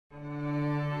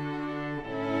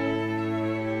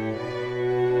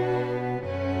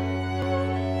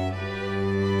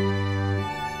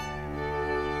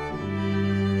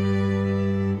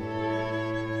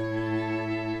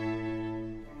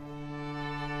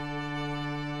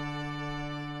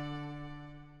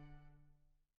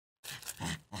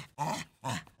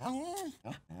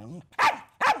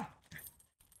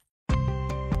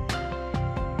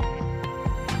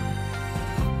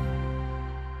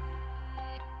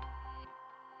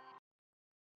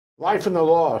Life in the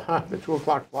Law, the 2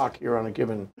 o'clock block here on a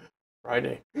given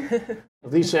Friday.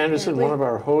 Elise Anderson, one of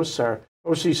our hosts, our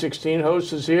OC16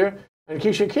 host, is here. And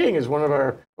Kecia King is one of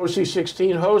our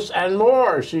OC16 hosts and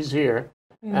more. She's here.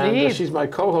 Indeed. And she's my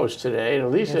co-host today. And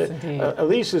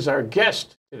Elise is our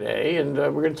guest today. And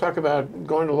we're going to talk about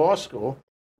going to law school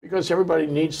because everybody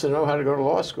needs to know how to go to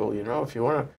law school. You know, if you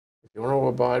want to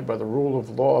abide by the rule of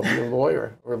law, be a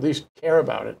lawyer, or at least care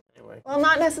about it. Anyway. Well,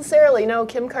 not necessarily. No,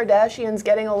 Kim Kardashian's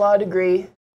getting a law degree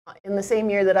in the same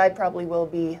year that I probably will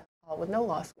be with no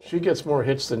law school. She gets more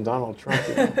hits than Donald Trump.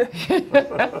 You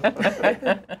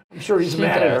know? I'm sure he's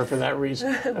mad at her for that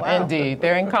reason. Wow. Indeed,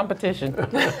 they're in competition.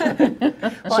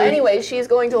 Well, anyway, she's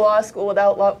going to law school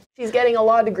without law. She's getting a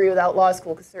law degree without law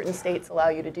school because certain states allow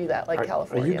you to do that, like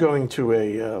California. Are you going to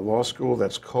a law school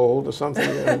that's cold or something?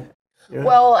 Yeah.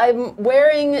 Well, I'm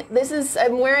wearing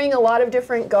a lot of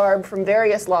different garb from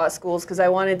various law schools because I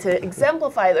wanted to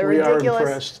exemplify the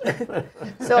ridiculous. We are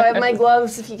impressed. So I have my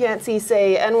gloves, if you can't see,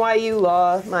 say NYU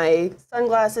Law. My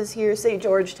sunglasses here say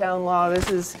Georgetown Law. This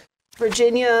is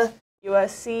Virginia,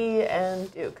 USC,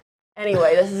 and Duke.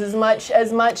 Anyway, this is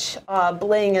as much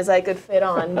bling as I could fit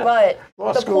on. But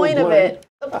the point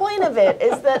of it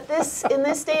is that in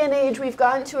this day and age, we've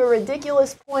gotten to a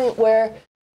ridiculous point where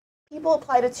people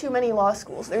apply to too many law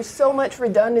schools. There's so much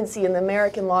redundancy in the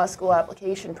American law school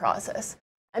application process.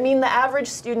 I mean, the average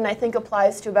student, I think,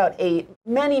 applies to about 8.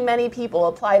 Many people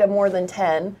apply to more than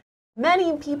 10.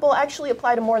 Many people actually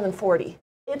apply to more than 40.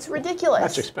 It's ridiculous.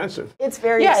 That's expensive. It's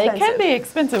very expensive. Yeah, it can be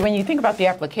expensive when you think about the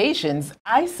applications.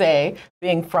 I say,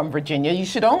 being from Virginia, you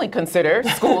should only consider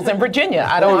schools in Virginia.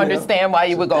 I don't understand why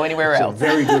you would go anywhere else. It's a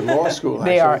very good law school,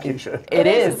 actually, They are. Kecia. It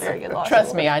is. A very good law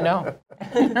Trust school. me, I know.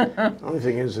 The only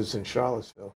thing is, it's in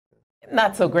Charlottesville.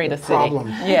 Not so great a city. Problem.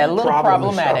 Yeah, a little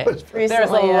problematic. Recently, There's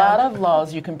a lot of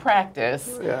laws you can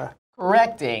practice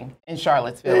correcting in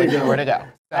Charlottesville if you were to go.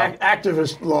 So.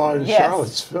 Activist law in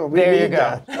Charlottesville. We there you need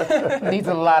go. that. Needs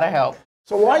a lot of help.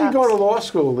 So why are you going to law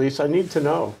school, Elise? I need to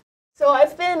know. So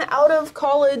I've been out of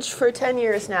college for 10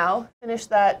 years now. Finished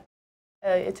that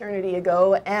eternity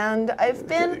ago, and I've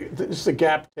been... It's the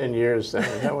gap 10 years then.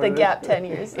 Is that what the gap 10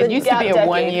 years. It used to be a decade.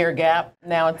 1-year gap.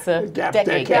 Now it's a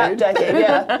decade. Gap decade,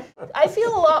 yeah. I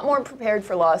feel a lot more prepared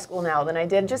for law school now than I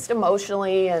did, just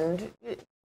emotionally and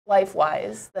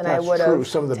life-wise, than I would have 10 years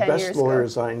ago. Some of the best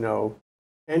lawyers I know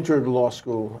entered law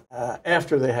school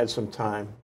after they had some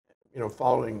time,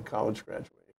 following college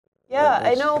graduation. Yeah,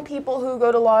 I know people who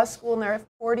go to law school in their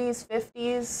 40s,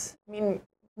 50s, I mean,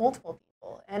 multiple people.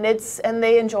 And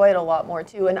they enjoy it a lot more,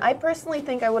 too. And I personally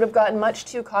think I would have gotten much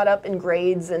too caught up in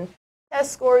grades and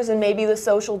test scores and maybe the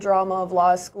social drama of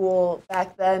law school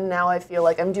back then. Now I feel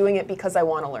like I'm doing it because I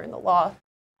want to learn the law.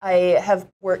 I have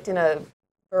worked in a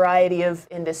variety of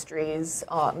industries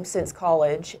since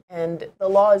college, and the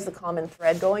law is the common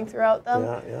thread going throughout them.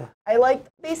 Yeah.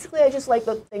 I just like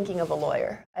the thinking of a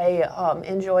lawyer. I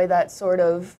enjoy that sort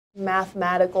of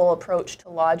mathematical approach to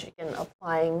logic and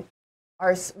applying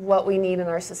what we need in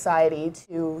our society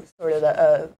to sort of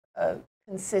a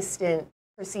consistent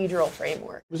procedural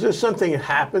framework. Was there something that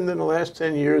happened in the last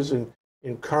 10 years in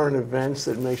current events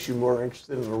that makes you more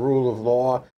interested in the rule of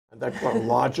law and that kind of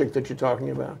logic that you're talking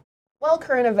about? Well,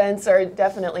 current events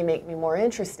definitely make me more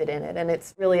interested in it, and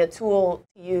it's really a tool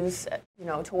to use,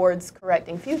 towards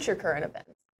correcting future current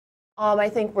events. I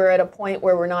think we're at a point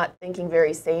where we're not thinking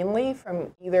very sanely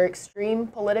from either extreme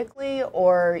politically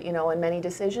or, in many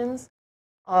decisions.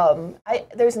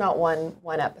 There's not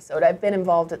one episode. I've been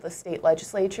involved at the state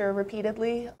legislature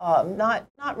repeatedly, not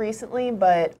recently,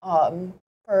 but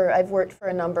I've worked for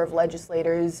a number of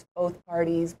legislators, both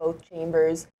parties, both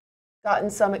chambers.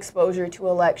 Gotten some exposure to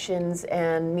elections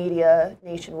and media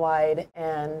nationwide,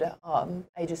 and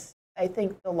I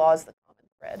think the law is the common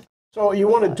thread. So you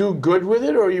want to do good with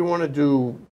it, or you want to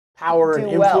do power and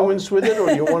influence with it,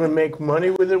 or you want to make money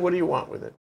with it? What do you want with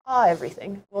it?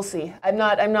 Everything. We'll see. I'm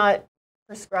not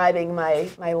prescribing my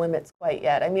limits quite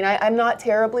yet. I mean, I'm not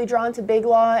terribly drawn to big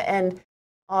law, and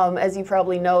as you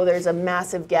probably know, there's a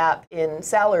massive gap in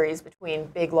salaries between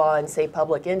big law and, say,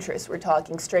 public interest. We're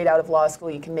talking straight out of law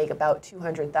school, you can make about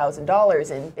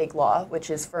 $200,000 in big law, which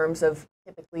is firms of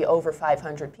typically over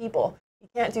 500 people. You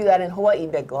can't do that in Hawaii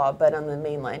big law, but on the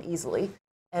mainland easily.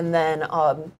 And then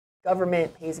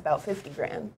government pays about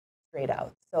 $50,000 straight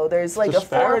out. So there's like a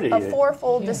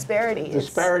fourfold disparity.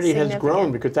 Disparity has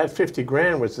grown because that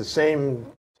 $50,000 was the same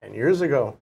 10 years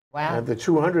ago. Wow. The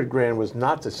 $200,000 was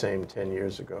not the same 10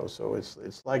 years ago. So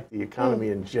it's like the economy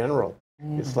in general.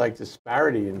 It's like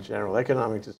disparity in general.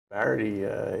 Economic disparity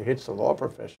hits the law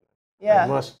profession. Yeah. I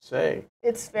must say.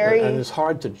 It's very... And it's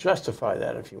hard to justify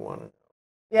that if you want to know.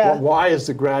 Yeah. Why is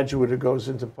the graduate who goes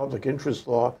into public interest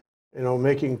law,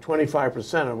 making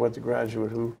 25% of what the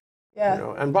graduate who,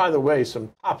 Yeah. and by the way,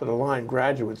 some top of the line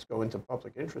graduates go into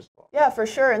public interest law. Yeah, for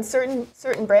sure. And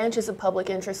certain branches of public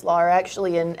interest law are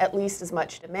actually in at least as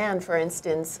much demand. For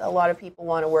instance, a lot of people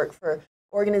want to work for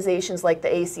organizations like the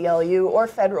ACLU or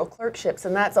federal clerkships,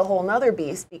 and that's a whole nother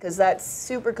beast because that's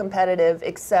super competitive,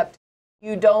 except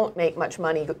you don't make much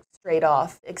money straight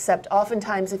off, except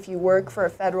oftentimes if you work for a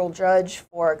federal judge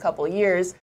for a couple of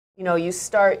years, you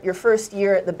start your first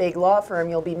year at the big law firm,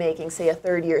 you'll be making, say, a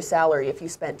third-year salary if you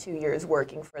spent 2 years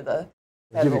working for the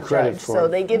federal judge. So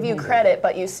they give you credit,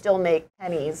 but you still make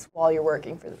pennies while you're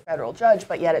working for the federal judge,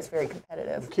 but yet it's very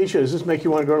competitive. Kecia, does this make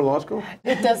you want to go to law school?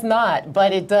 It does not,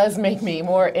 but it does make me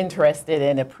more interested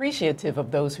and appreciative of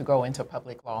those who go into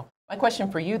public law. My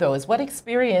question for you, though, is what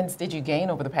experience did you gain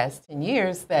over the past 10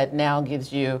 years that now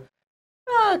gives you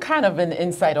kind of an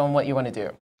insight on what you want to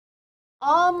do?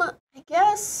 I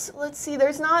guess, let's see,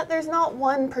 there's not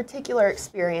one particular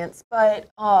experience, but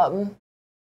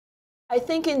I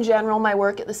think in general my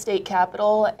work at the state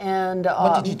capitol and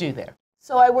what did you do there?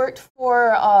 So I worked for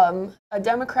a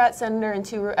Democrat senator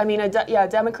and a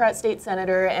Democrat state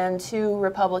senator and 2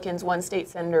 Republicans, 1 state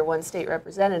senator, 1 state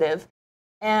representative.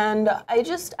 And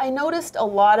I noticed a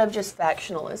lot of just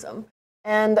factionalism.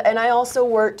 And I also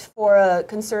worked for a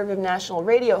conservative national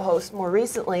radio host more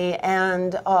recently,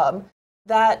 and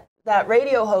that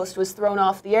radio host was thrown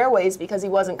off the airways because he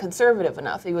wasn't conservative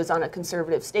enough. He was on a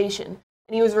conservative station.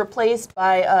 And he was replaced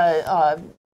by a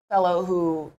fellow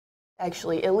who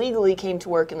actually illegally came to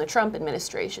work in the Trump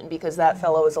administration because that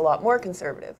fellow is a lot more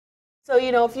conservative. So,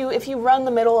 if you run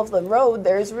the middle of the road,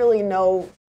 there's really no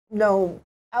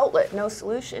outlet, no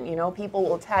solution. People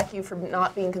will attack you for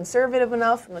not being conservative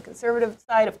enough from the conservative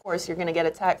side. Of course, you're going to get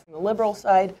attacked from the liberal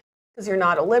side because you're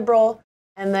not a liberal,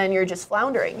 and then you're just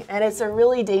floundering. And it's a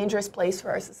really dangerous place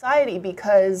for our society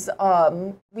because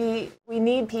we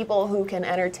need people who can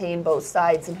entertain both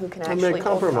sides and who can actually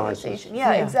hold a conversation.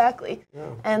 Yeah, exactly.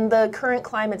 Yeah. And the current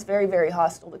climate's very, very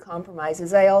hostile to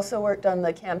compromises. I also worked on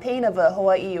the campaign of a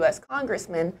Hawaii U.S.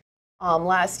 congressman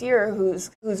last year who's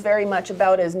very much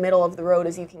about as middle of the road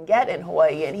as you can get in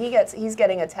Hawaii, and he's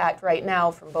getting attacked right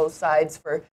now from both sides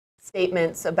for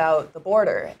statements about the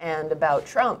border and about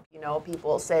Trump.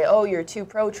 People say, "Oh, you're too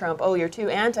pro-Trump. Oh, you're too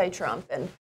anti-Trump," and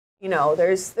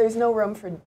there's no room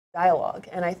for dialogue,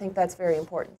 and I think that's very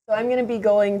important. So I'm going to be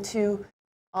going to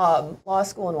law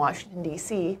school in Washington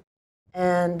D.C.,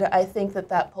 and I think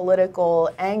that political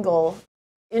angle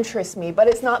interests me, but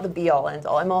it's not the be-all,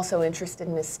 end-all. I'm also interested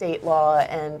in estate law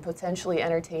and potentially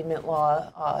entertainment law,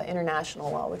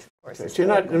 international law, which of course is. So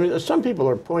you're not. Some people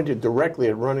are pointed directly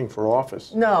at running for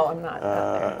office. No, I'm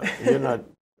not. You're not.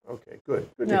 Okay, good.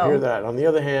 Good to hear that. On the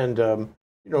other hand,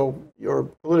 your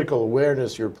political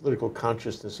awareness, your political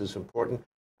consciousness is important,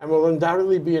 and will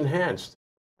undoubtedly be enhanced.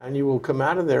 And you will come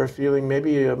out of there feeling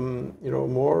maybe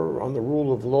more on the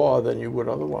rule of law than you would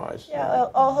otherwise. Yeah,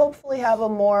 I'll hopefully have a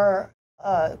more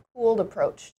cooled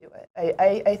approach to it.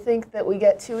 I think that we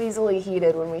get too easily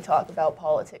heated when we talk about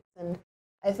politics, and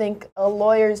I think a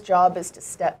lawyer's job is to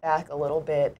step back a little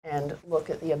bit and look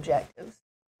at the objectives,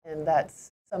 and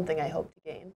that's something I hope to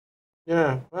gain.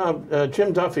 Yeah, well,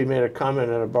 Jim Duffy made a comment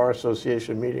at a bar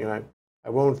association meeting I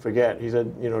won't forget. He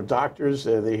said, doctors,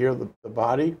 they heal the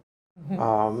body.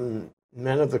 Mm-hmm.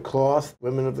 Men of the cloth,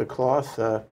 women of the cloth,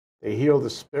 they heal the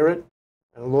spirit,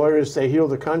 and lawyers, they heal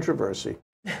the controversy.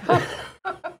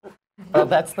 Well,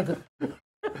 that's the.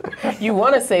 You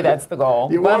want to say that's the goal,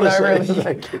 but I'm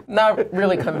not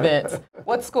really convinced.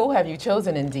 What school have you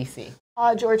chosen in D.C.?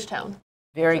 Georgetown.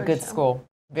 Very good school.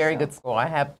 Very good school. I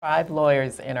have 5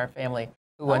 lawyers in our family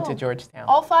who went to Georgetown.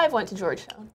 All 5 went to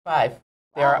Georgetown? 5.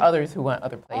 There are others who went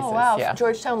other places. Oh, wow. Yeah.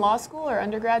 Georgetown Law School or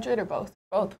undergraduate or both?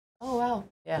 Both. Oh, wow.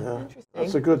 Yeah. Interesting.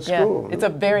 That's a good school. Yeah. It's a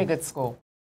very good school.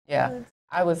 Yeah.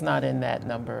 I was not in that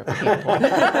number of people.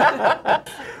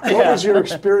 What was your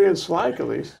experience like,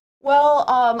 Elise? Well,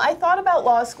 I thought about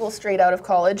law school straight out of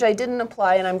college. I didn't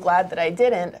apply, and I'm glad that I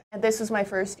didn't. And this was my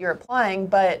first year applying,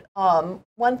 but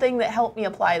one thing that helped me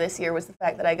apply this year was the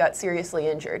fact that I got seriously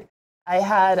injured. I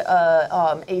had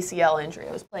a ACL injury.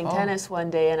 I was playing tennis one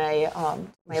day, and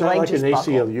my leg just buckled. Is that like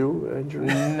an ACLU injury?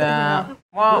 Nah.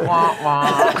 Wah, wah,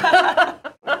 wah.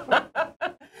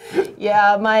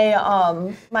 Yeah, my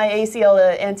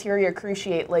ACL, anterior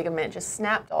cruciate ligament, just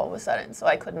snapped all of a sudden, so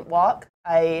I couldn't walk.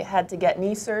 I had to get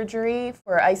knee surgery.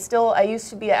 I used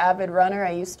to be an avid runner.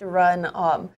 I used to run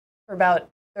for about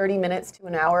 30 minutes to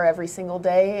an hour every single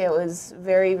day. It was a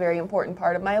very, very important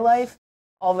part of my life.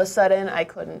 all of a sudden I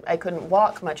couldn't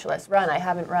walk, much less run. I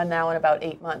haven't run now in about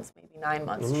 8 months, maybe 9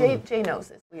 months. Jay knows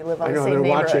this. We live on the same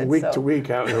neighborhood. Watching week to week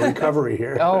out in recovery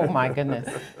here. Oh my goodness.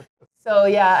 So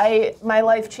yeah, my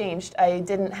life changed. I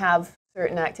didn't have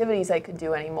certain activities I could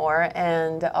do anymore,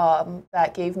 and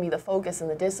that gave me the focus and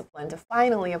the discipline to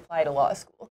finally apply to law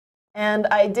school. And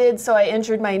I did. So I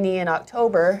injured my knee in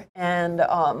October, and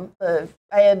I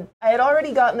had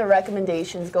already gotten the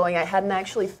recommendations going. I hadn't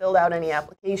actually filled out any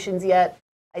applications yet.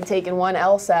 I'd taken one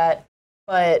LSAT,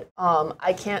 but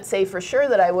I can't say for sure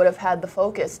that I would have had the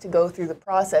focus to go through the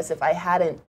process if I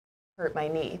hadn't hurt my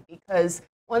knee, because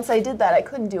once I did that, I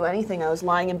couldn't do anything. I was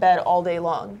lying in bed all day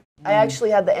long. I actually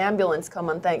had the ambulance come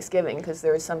on Thanksgiving because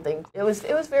there was something. It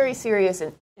was very serious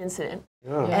incident.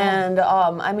 Yeah. And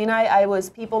I mean,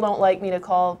 people don't like me to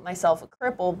call myself a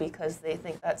cripple because they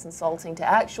think that's insulting to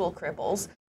actual cripples.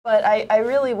 But I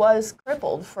really was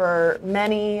crippled for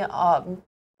many.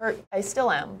 I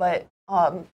still am, but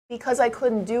because I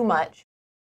couldn't do much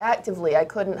actively, I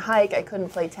couldn't hike, I couldn't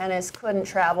play tennis, couldn't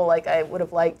travel like I would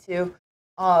have liked to.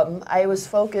 I was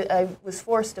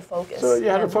forced to focus. So you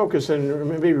had to focus and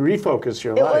maybe refocus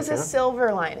your life. It was a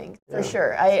silver lining, for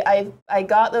sure. I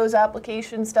got those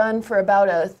applications done for about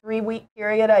a 3-week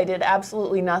period. I did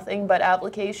absolutely nothing but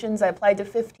applications. I applied to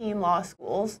 15 law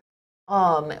schools,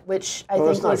 which I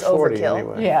think was 40 overkill.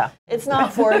 Anyway. Yeah. It's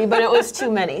not 40, but it was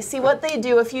too many. See, what they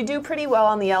do, if you do pretty well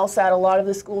on the LSAT, a lot of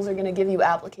the schools are going to give you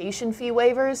application fee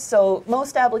waivers. So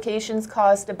most applications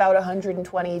cost about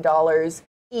 $120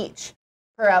 each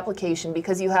per application,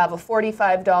 because you have a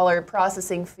 $45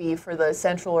 processing fee for the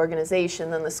central organization,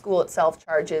 then the school itself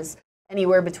charges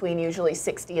anywhere between usually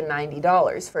 $60 and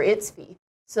 $90 for its fee.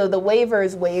 So the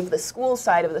waivers waive the school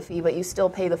side of the fee, but you still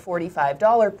pay the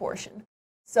 $45 portion.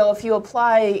 So if you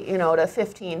apply, to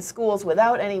 15 schools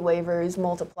without any waivers,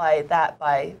 multiply that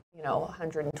by,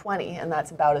 120, and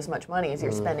that's about as much money as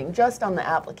you're spending just on the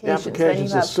applications. The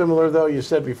applications are similar, though. You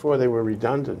said before they were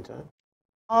redundant, huh?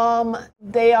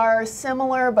 They are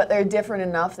similar, but they're different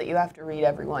enough that you have to read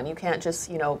every one. You can't just,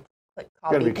 click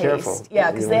copy, paste. Careful.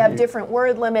 Yeah, because they have different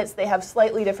word limits. They have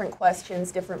slightly different questions,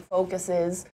 different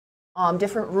focuses,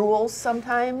 different rules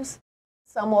sometimes.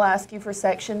 Some will ask you for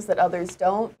sections that others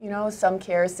don't. Some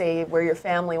care, say, where your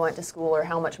family went to school or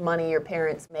how much money your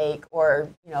parents make, or,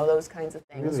 those kinds of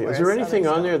things. Really? Is there anything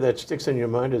on there that sticks in your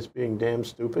mind as being damn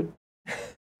stupid?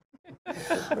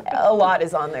 A lot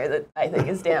is on there that I think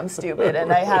is damn stupid,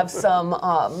 and I have some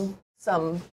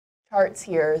charts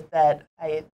here that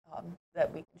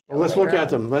that we can show. Well, let's look at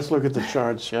them. Let's look at the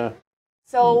charts. Yeah.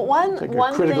 So take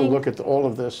a critical look at all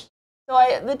of this. So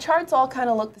the charts all kind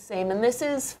of look the same, and this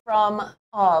is from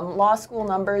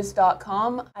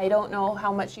lawschoolnumbers.com. I don't know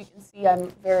how much you can see.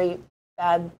 I'm very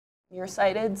bad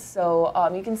nearsighted, so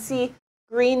you can see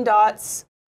green dots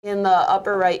in the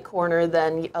upper right corner,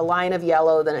 then a line of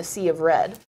yellow, then a sea of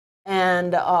red.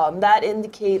 And that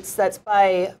indicates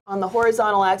on the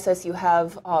horizontal axis you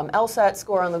have LSAT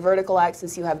score, on the vertical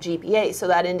axis you have GPA. So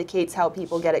that indicates how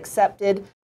people get accepted,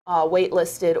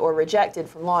 waitlisted, or rejected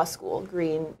from law school,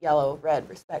 green, yellow, red,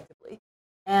 respectively.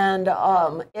 And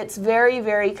it's very,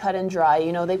 very cut and dry.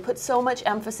 They put so much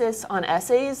emphasis on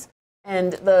essays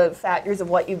and the factors of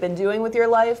what you've been doing with your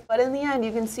life, but in the end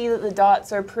you can see that the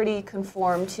dots are pretty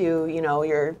conform to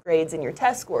your grades and your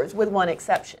test scores, with one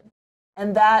exception,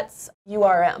 and that's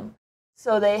URM.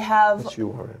 So they have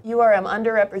URM,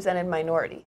 underrepresented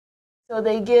minority. So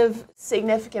they give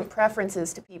significant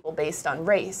preferences to people based on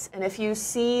race. And if you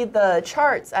see the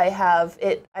charts I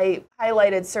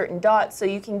highlighted certain dots so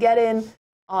you can get in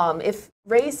if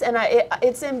race, and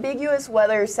it's ambiguous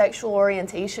whether sexual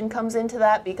orientation comes into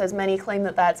that, because many claim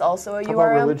that that's also a URM. How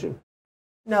about religion?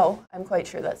 No, I'm quite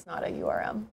sure that's not a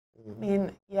URM. I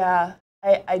mean, yeah,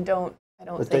 I don't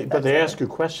think But they ask you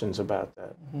questions about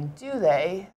that. Do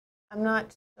they? I'm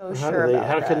not so sure about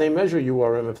that. How can they measure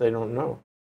URM if they don't know?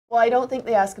 Well, I don't think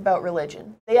they ask about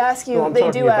religion. They ask you.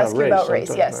 They do ask you about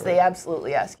race. Yes, they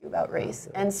absolutely ask you about race.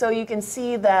 And so you can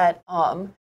see that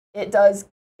it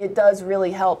does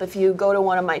really help. If you go to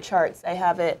one of my charts, I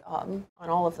have it on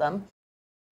all of them.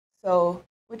 So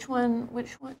which one?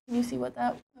 Can you see what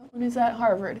that one is at?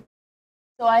 Harvard.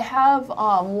 So I have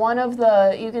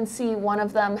you can see one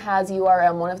of them has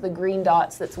URM, one of the green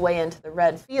dots that's way into the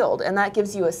red field. And that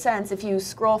gives you a sense. If you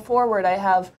scroll forward, I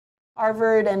have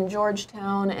Harvard and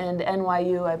Georgetown and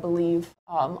NYU, I believe,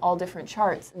 all different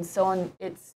charts. And so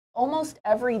it's almost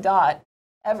every dot.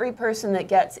 Every person that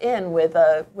gets in with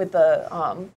the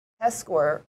test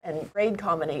score and grade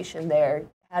combination there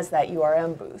has that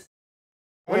URM boost.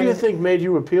 What do you think made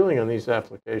you appealing on these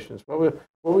applications? What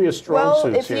were your strong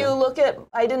suits if here? you look at,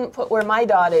 I didn't put where my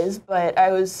dot is, but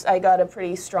I got a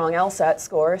pretty strong LSAT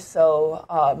score, so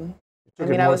I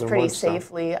mean, I was pretty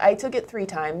safely. I took it 3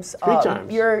 times. 3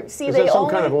 times? Is they that some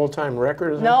only, kind of all-time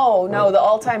record? No, the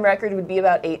all-time record would be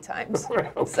about 8 times.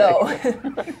 Okay.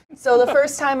 So the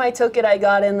first time I took it, I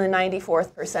got in the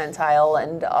 94th percentile,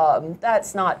 and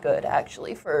that's not good,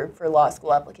 actually, for law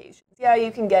school applications. Yeah,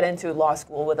 you can get into law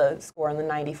school with a score in the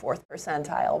 94th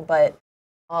percentile, but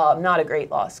not a great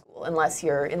law school unless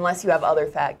you have other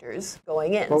factors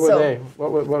going in. What were they?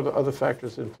 What were the other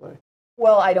factors in play?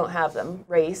 Well, I don't have them.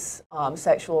 Race,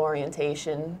 sexual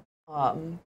orientation,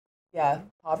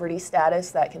 poverty status,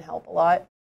 that can help a lot.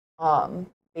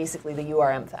 Basically the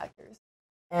URM factors.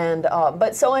 And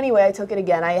but so anyway, I took it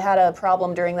again. I had a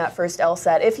problem during that first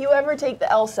LSAT. If you ever take the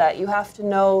LSAT, you have to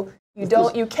know you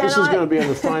cannot. This is going to be in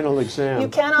the final exam. You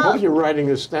cannot. I hope you're writing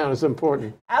this down. It's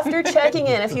important. After checking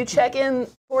in, if you check in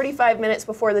 45 minutes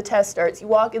before the test starts, you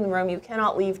walk in the room, you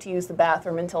cannot leave to use the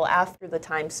bathroom until after the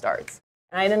time starts.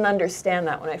 And I didn't understand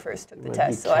that when I first took the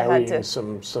test, so I had to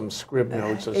some scrib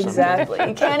notes or exactly.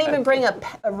 You can't even bring a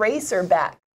eraser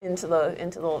back into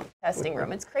the testing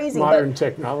room. It's crazy. Modern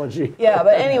technology. Yeah,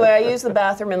 but anyway, I used the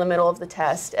bathroom in the middle of the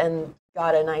test and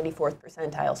got a 94th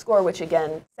percentile score, which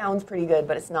again sounds pretty good,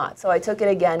 but it's not. So I took it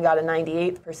again, got a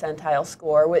 98th percentile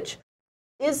score, which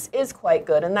is quite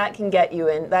good, and that can get you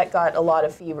in. That got a lot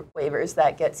of fee waivers.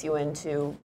 That gets you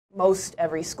into most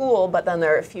every school, but then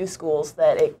there are a few schools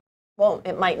that it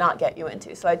might not get you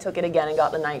into. So I took it again and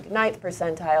got the 99th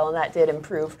percentile, and that did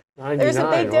improve. 99, there's a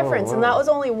big difference, wow. And that was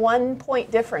only 1 point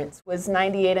difference, was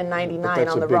 98 and 99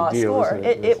 on the raw deal, score.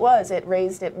 It was. It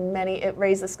raised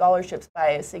the scholarships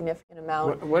by a significant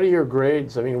amount. What are your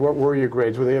grades? I mean, what were your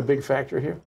grades? Were they a big factor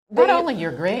here? Not only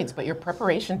your grades, but your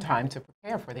preparation time to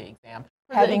prepare for the exam,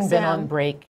 having been on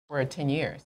break for 10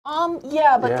 years.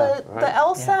 Yeah, but right. the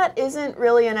LSAT isn't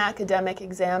really an academic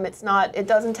exam. It's not. It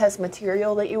doesn't test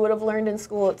material that you would have learned in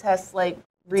school. It tests like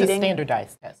reading. It's a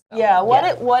standardized test, though. Yeah.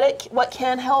 What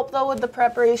can help though with the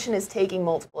preparation is taking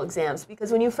multiple exams,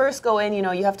 because when you first go in,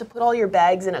 you have to put all your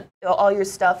bags all your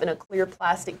stuff in a clear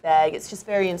plastic bag. It's just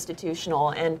very institutional.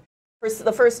 And for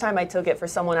the first time I took it for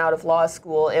someone out of law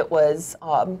school, it was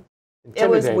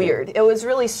weird. It was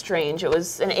really strange. It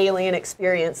was an alien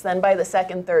experience. Then by the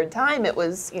second, third time, it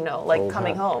was, like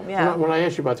coming home. Yeah. When I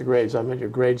asked you about the grades, I meant your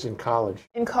grades in college.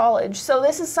 In college. So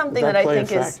this is something that I think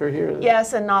play a factor here?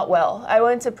 Yes, and not well. I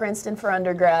went to Princeton for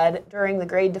undergrad during the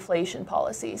grade deflation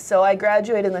policy. So I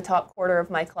graduated in the top quarter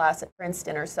of my class at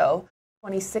Princeton, or so,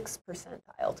 26th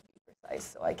percentile to be precise.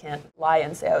 So I can't lie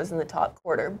and say I was in the top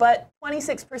quarter. But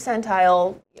 26th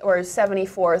percentile or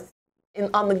 74th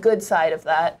on the good side of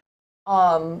that.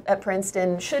 At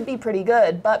Princeton should be pretty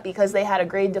good, but because they had a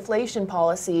grade deflation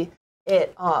policy,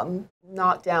 it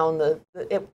knocked down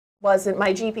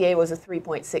my GPA was a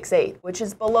 3.68, which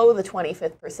is below the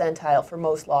 25th percentile for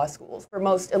most law schools, for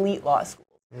most elite law schools.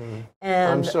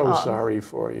 And I'm so sorry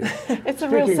for you. It's a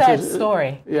real sad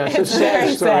story. Yeah, it's a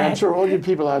sad story. I'm sure all you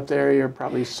people out there, you're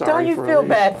probably sorry Don't you for feel Elise.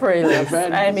 bad for Elise? Yeah,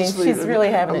 I mean, she's really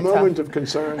having a moment of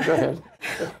concern. Go ahead.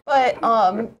 But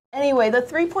anyway, the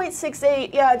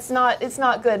 3.68, yeah, it's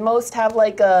not good. Most have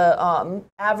like a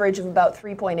average of about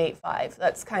 3.85.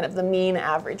 That's kind of the mean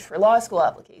average for law school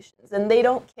applications, and they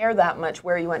don't care that much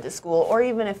where you went to school, or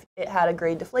even if it had a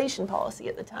grade deflation policy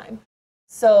at the time.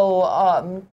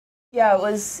 So yeah, it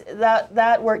was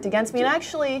that worked against me. And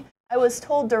actually, I was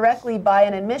told directly by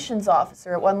an admissions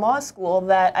officer at one law school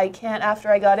that after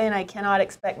I got in, I cannot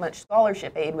expect much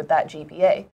scholarship aid with that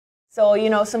GPA.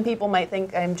 So, some people might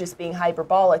think I'm just being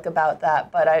hyperbolic about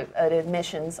that, but an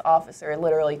admissions officer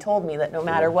literally told me that no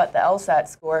matter what the LSAT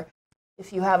score,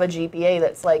 if you have a GPA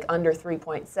that's like under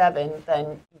 3.7,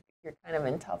 then you're kind of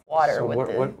in tough water So with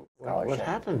the scholarship. What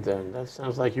happened then? That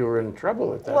sounds like you were in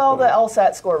trouble at that Well, point. the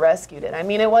LSAT score rescued it. I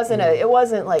mean, it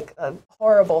wasn't like a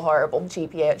horrible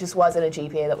GPA. It just wasn't a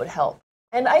GPA that would help.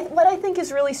 And what I think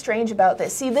is really strange about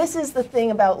this, see, this is the thing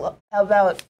about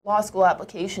law school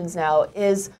applications now,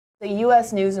 is the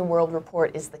U.S. News and World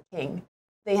Report is the king.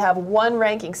 They have one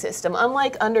ranking system,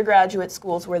 unlike undergraduate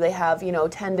schools where they have,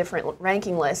 10 different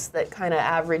ranking lists that kind of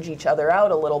average each other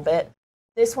out a little bit.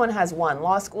 This one has one.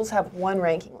 Law schools have one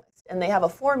ranking list, and they have a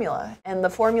formula, and the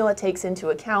formula takes into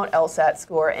account LSAT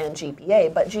score and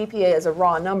GPA, but GPA is a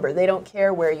raw number. They don't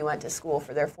care where you went to school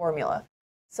for their formula.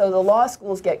 So the law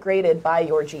schools get graded by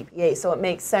your GPA, so it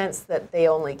makes sense that they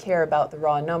only care about the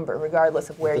raw number, regardless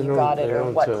of where you got it or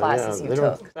what classes you took. They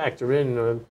don't factor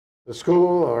in the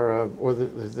school or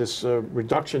this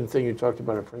reduction thing you talked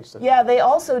about at Princeton? Yeah, they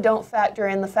also don't factor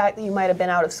in the fact that you might have been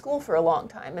out of school for a long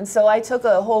time. And so I took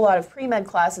a whole lot of pre-med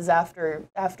classes after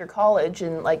college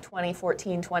in like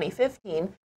 2014,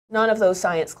 2015. None of those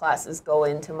science classes go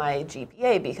into my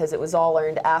GPA because it was all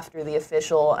earned after the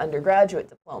official undergraduate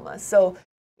diploma. So,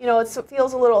 you know, it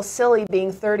feels a little silly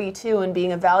being 32 and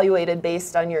being evaluated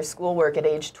based on your schoolwork at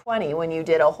age 20 when you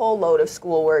did a whole load of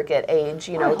schoolwork at age,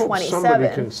 27.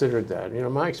 Somebody considered that. You know,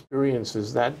 my experience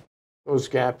is that those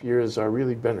gap years are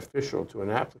really beneficial to an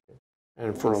applicant.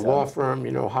 And for a law firm,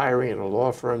 hiring in a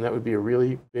law firm, that would be a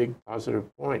really big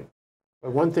positive point.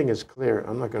 But one thing is clear,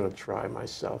 I'm not going to try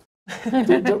myself.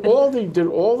 did all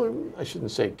the, I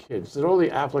shouldn't say kids, did all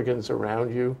the applicants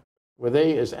around you, were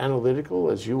they as analytical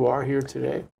as you are here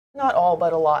today? Not all,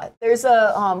 but a lot. There's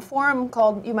a forum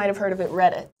called, you might have heard of it,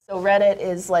 Reddit. So Reddit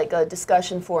is like a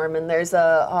discussion forum, and there's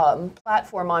a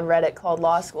platform on Reddit called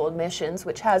Law School Admissions,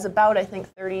 which has about, I think,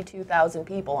 32,000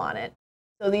 people on it.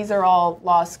 So these are all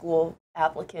law school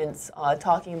applicants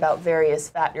talking about various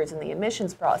factors in the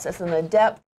admissions process, and the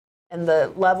depth and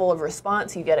the level of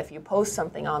response you get if you post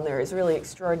something on there is really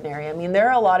extraordinary. I mean, there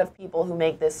are a lot of people who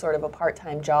make this sort of a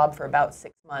part-time job for about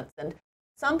 6 months. And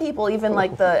some people, even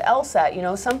like the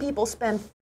LSAT, some people spend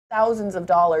thousands of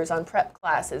dollars on prep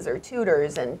classes or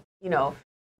tutors and,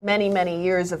 many, many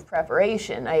years of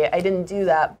preparation. I didn't do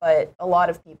that, but a lot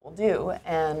of people do.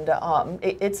 And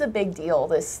it's a big deal,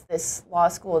 this law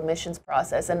school admissions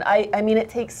process. And I mean, it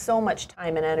takes so much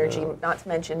time and energy, not to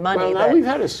mention money. Well, now we've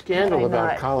had a scandal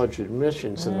about college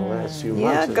admissions in the last few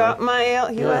months. Yeah, got my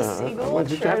USC gold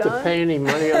Did you have to pay any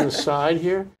money on the side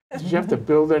here? Did you have to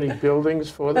build any buildings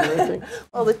for them or anything?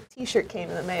 Well, the T-shirt came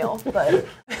in the mail, but...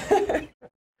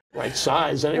 Right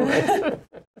size, anyway.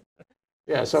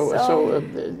 Yeah, so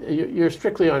you're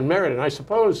strictly on merit, and I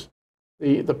suppose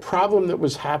the problem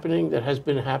that has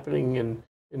been happening in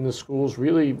the schools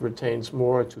really pertains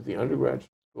more to the undergraduate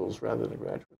schools rather than the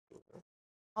graduate schools.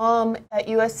 At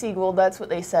USC Gould, that's what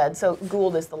they said. So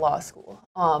Gould is the law school.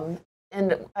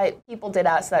 And people did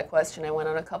ask that question. I went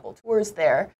on a couple tours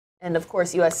there. And of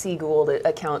course, USC Gould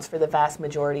accounts for the vast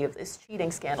majority of this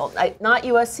cheating scandal. Not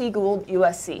USC Gould,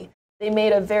 USC. They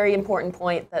made a very important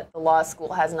point that the law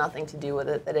school has nothing to do with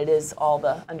it, that it is all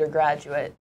the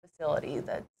undergraduate facility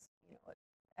that's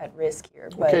at risk here.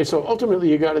 But okay, so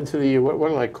ultimately you got into the, what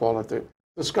do I call it,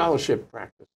 the scholarship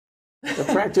practice. The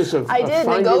practice of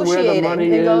finding where the money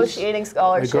negotiating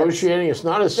scholarships. Negotiating. It's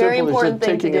not as simple as just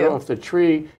taking it off the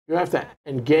tree. You have to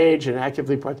engage and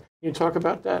actively participate. Can you talk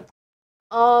about that?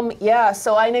 Yeah,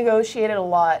 so I negotiated a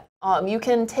lot. You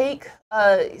can take,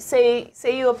 say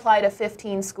you apply to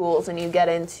 15 schools and you get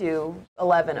into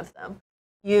 11 of them.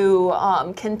 You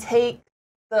can take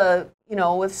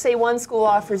if say one school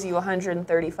offers you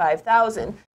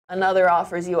 $135,000, another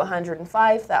offers you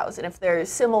 $105,000. If they're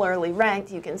similarly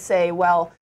ranked, you can say,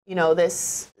 well,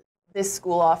 this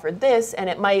school offered this, and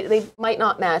they might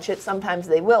not match it. Sometimes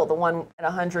they will. The one at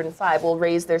 105 will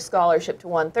raise their scholarship to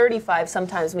 135,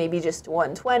 sometimes maybe just to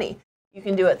 120. You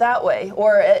can do it that way.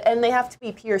 And they have to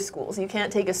be peer schools. You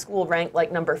can't take a school ranked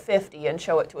like number 50 and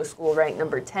show it to a school ranked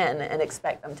number 10 and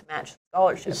expect them to match the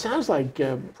scholarship. It sounds like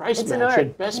price match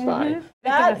at Best Buy.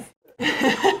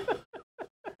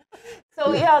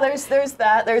 So yeah, there's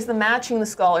that. There's the matching the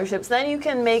scholarships. Then you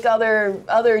can make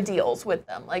other deals with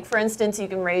them. Like for instance, you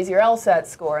can raise your LSAT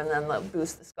score and then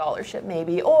boost the scholarship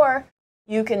maybe. Or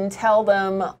you can tell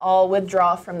them, I'll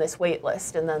withdraw from this wait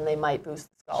list, and then they might boost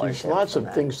the scholarship. There's lots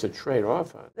of things to trade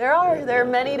off on. There are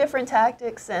many different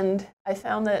tactics, and I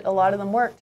found that a lot of them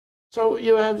worked. So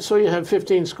you have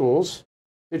 15 schools.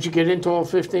 Did you get into all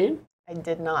 15? I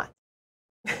did not.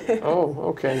 Oh,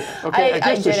 okay. Okay, I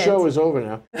guess the show is over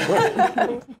now.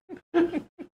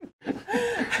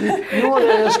 You want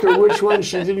to ask her which one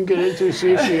she didn't get into,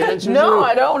 see if she answers No, you?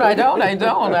 I don't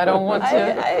want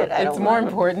to. It's more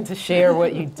important to share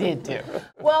what you did do.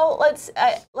 Well,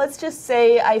 let's just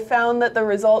say I found that the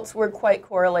results were quite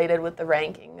correlated with the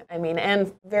ranking. I mean,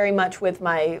 and very much with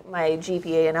my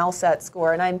GPA and LSAT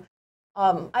score. And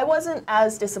I wasn't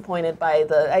as disappointed by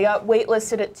I got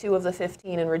waitlisted at 2 of the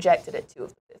 15 and rejected at 2 of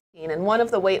the 15. And one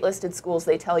of the waitlisted schools,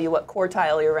 they tell you what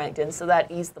quartile you're ranked in, so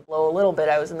that eased the blow a little bit.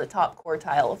 I was in the top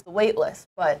quartile of the waitlist.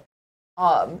 But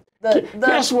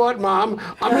guess what, Mom?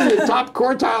 I'm in the top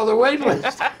quartile of the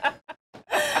waitlist.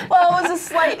 Well, it was a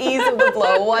slight ease of the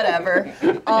blow, whatever.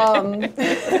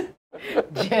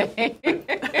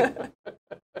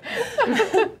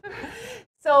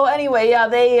 So So anyway, yeah,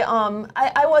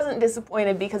 I wasn't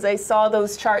disappointed because I saw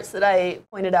those charts that I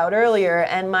pointed out earlier,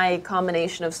 and my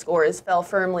combination of scores fell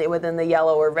firmly within the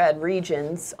yellow or red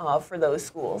regions for those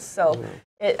schools. So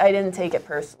I didn't take it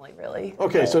personally, really.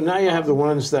 Okay, so now you have the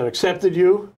ones that accepted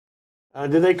you.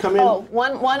 Did they come in? Oh,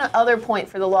 one other point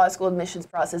for the law school admissions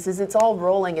process is it's all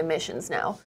rolling admissions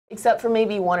now, except for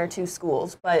maybe 1 or 2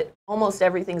 schools, but almost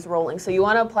everything's rolling. So you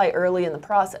want to apply early in the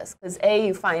process because A,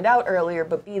 you find out earlier,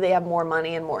 but B, they have more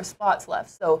money and more spots left.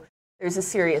 So there's a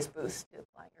serious boost to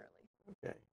applying early.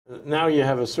 Okay. Now you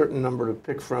have a certain number to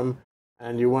pick from,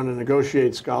 and you want to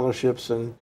negotiate scholarships,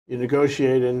 and you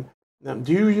negotiate. And now,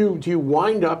 do you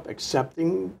wind up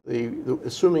accepting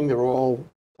assuming they're all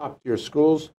top-tier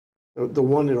schools, the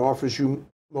one that offers you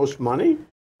most money?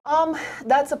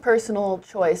 That's a personal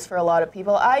choice for a lot of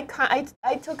people. I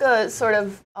took a sort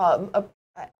of,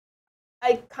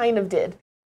 I kind of did.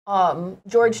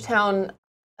 Georgetown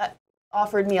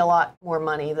offered me a lot more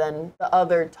money than the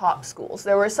other top schools.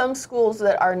 There were some schools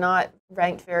that are not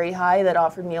ranked very high that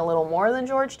offered me a little more than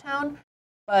Georgetown,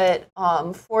 but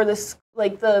for this,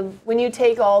 when you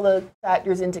take all the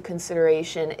factors into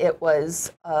consideration, it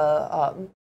was a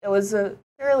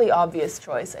fairly obvious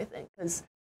choice, I think, because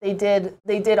they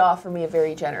did offer me a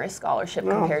very generous scholarship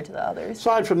compared to the others.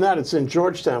 Aside from that, it's in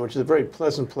Georgetown, which is a very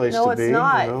pleasant place to be. No, it's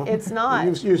not. You know? It's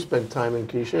not. You spent time in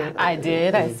Kecia. I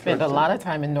did. I spent a lot of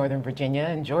time in Northern Virginia,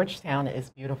 and Georgetown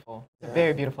is beautiful. It's a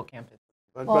very beautiful campus.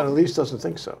 But Elise doesn't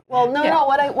think so. Well, no.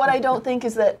 What I don't think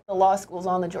is that the law school's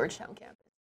on the Georgetown campus.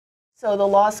 So the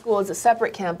law school is a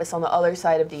separate campus on the other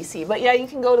side of DC. But yeah, you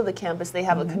can go to the campus. They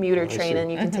have a commuter train,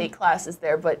 and you can take classes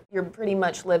there. But you're pretty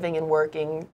much living and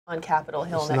working on Capitol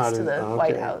Hill next to the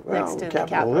White House, next to the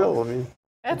Capitol Hill. I mean,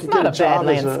 it's not a bad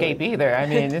landscape either. I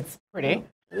mean, it's pretty.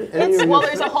 There's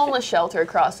a homeless shelter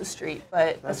across the street,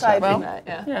 but aside from that,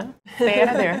 yeah. Stay out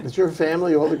of there. Is your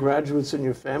family, all the graduates in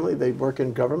your family, they work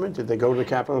in government? Did they go to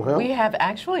Capitol Hill? We have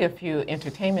actually a few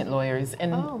entertainment lawyers,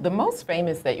 and the most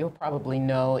famous that you'll probably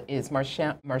know is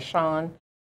Marshawn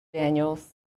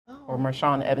Daniels or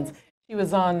Marshawn Evans. She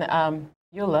was on,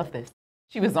 you'll love this,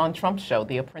 she was on Trump's show,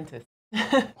 The Apprentice.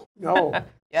 No.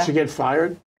 Did she get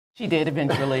fired? She did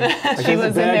eventually. She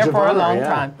was in there for a long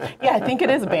time. Yeah, I think it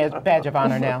is a badge of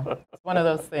honor now. It's one of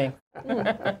those things.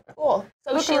 Cool.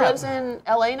 So she lives in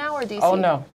LA now or DC? Oh,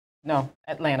 no,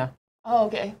 Atlanta. Oh,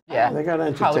 okay. Yeah. They got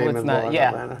entertainment law in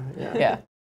Atlanta. Yeah.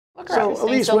 So,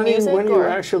 Elise, when are you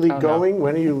actually going?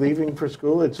 When are you leaving for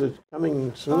school? It's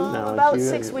coming soon now. About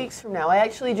 6 weeks from now. I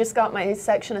actually just got my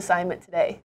section assignment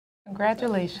today.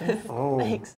 Congratulations. Oh.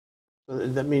 Thanks. So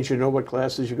that means you know what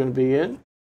classes you're going to be in?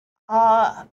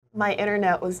 My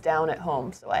internet was down at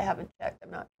home, so I haven't checked. I'm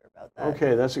not sure about that.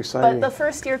 Okay, that's exciting. But the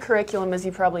first year curriculum, as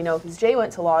you probably know, because Jay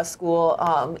went to law school,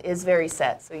 is very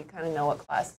set. So you kind of know what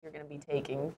classes you're going to be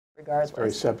taking regardless. It's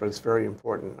very set, but it's very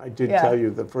important. I did tell you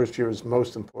the first year is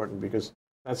most important because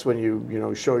that's when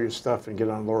you show your stuff and get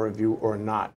on law review or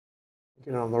not.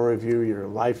 You get on law review, your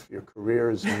life, your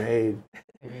career is made.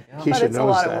 There you go. Kecia knows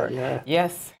lot of that. work. Yeah.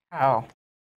 Yes. How?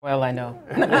 Well, I know.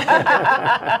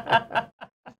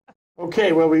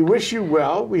 Okay, well, we wish you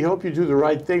well. We hope you do the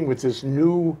right thing with this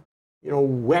new,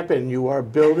 weapon you are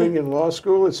building in law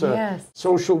school. It's a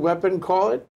social weapon,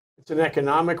 call it. It's an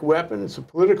economic weapon. It's a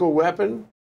political weapon.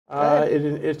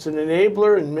 It's an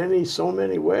enabler in so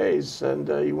many ways, and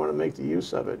you want to make the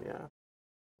use of it. Yeah.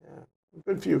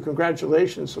 Good for you.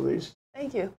 Congratulations, Elise.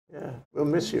 Thank you. Yeah, we'll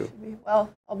miss you.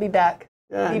 Well, I'll be back.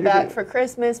 Yeah, be back for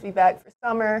Christmas. Be back for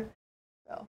summer.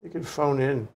 So. You can phone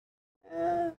in.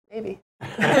 Maybe.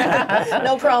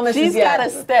 No promises She's yet. got to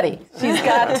steady. She's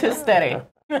got to steady.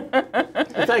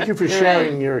 Well, thank you for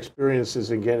sharing your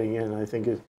experiences and getting in. I think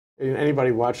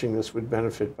anybody watching this would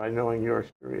benefit by knowing your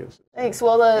experiences. Thanks.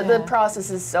 Well, the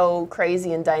process is so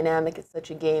crazy and dynamic. It's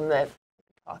such a game that we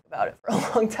could talk about it for a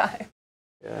long time.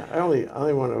 Yeah, I only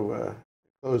want to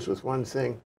close with one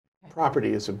thing.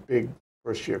 Property is a big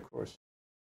first-year course,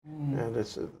 and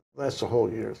it lasts a whole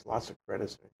year. It's lots of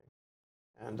credits.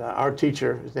 And our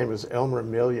teacher, his name is Elmer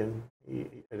Millian,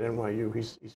 at NYU.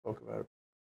 He spoke about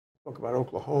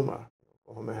Oklahoma.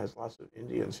 Oklahoma has lots of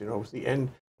Indians. It was the end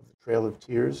of the Trail of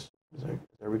Tears, as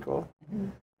I recall.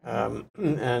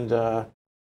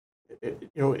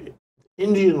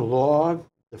 Indian law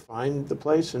defined the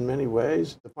place in many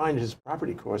ways. Defined his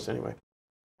property course anyway.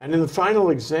 And in the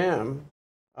final exam,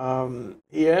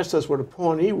 he asked us what a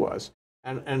pawnee was.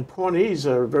 And pawnees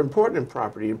are very important in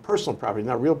property, in personal property,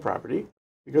 not real property,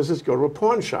 because it's go to a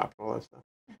pawn shop and all that stuff.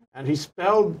 And he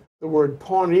spelled the word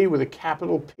pawnee with a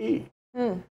capital P.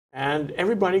 And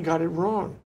everybody got it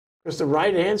wrong, because the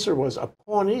right answer was a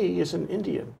pawnee is an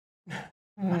Indian.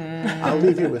 I'll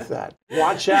leave you with that.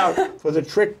 Watch out for the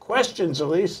trick questions,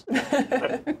 Elise.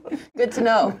 Good to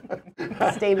know.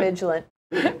 Stay vigilant.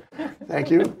 Thank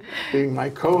you, being my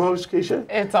co-host, Kecia.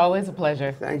 It's always a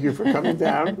pleasure. Thank you for coming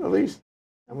down, Elise.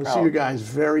 And we'll see you guys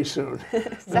very soon.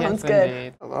 Sounds Yes, good.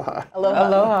 indeed. Aloha. Aloha.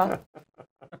 Aloha.